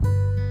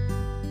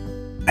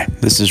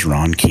This is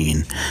Ron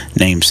Keene,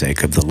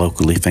 namesake of the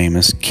locally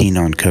famous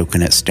Keenon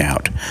Coconut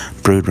Stout,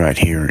 brewed right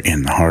here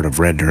in the heart of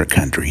Red Dirt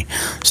Country,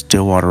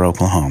 Stillwater,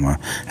 Oklahoma,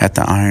 at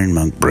the Iron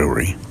Monk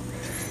Brewery.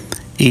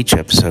 Each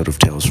episode of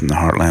Tales from the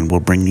Heartland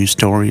will bring you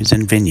stories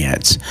and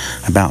vignettes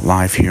about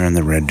life here in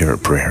the Red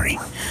Dirt Prairie.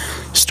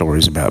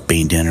 Stories about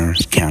bean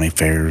dinners, county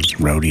fairs,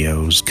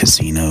 rodeos,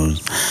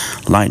 casinos,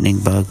 lightning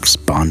bugs,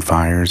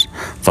 bonfires,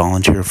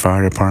 volunteer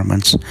fire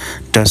departments,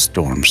 dust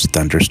storms,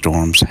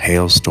 thunderstorms,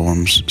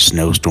 hailstorms,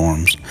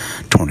 snowstorms,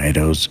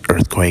 tornadoes,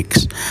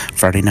 earthquakes,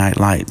 Friday night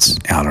lights,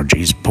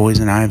 allergies,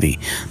 poison ivy,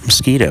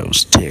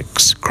 mosquitoes,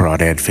 ticks,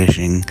 crawdad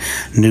fishing,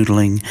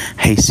 noodling,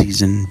 hay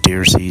season,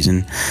 deer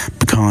season,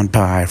 pecan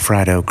pie,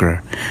 fried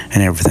okra,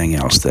 and everything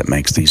else that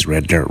makes these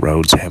red dirt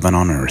roads heaven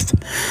on earth.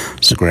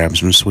 So grab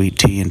some sweet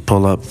tea and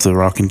pull up the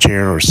rocking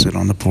chair or sit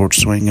on the porch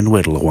swing and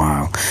whittle a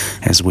while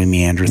as we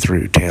meander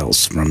through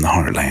Tales from the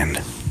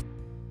Heartland.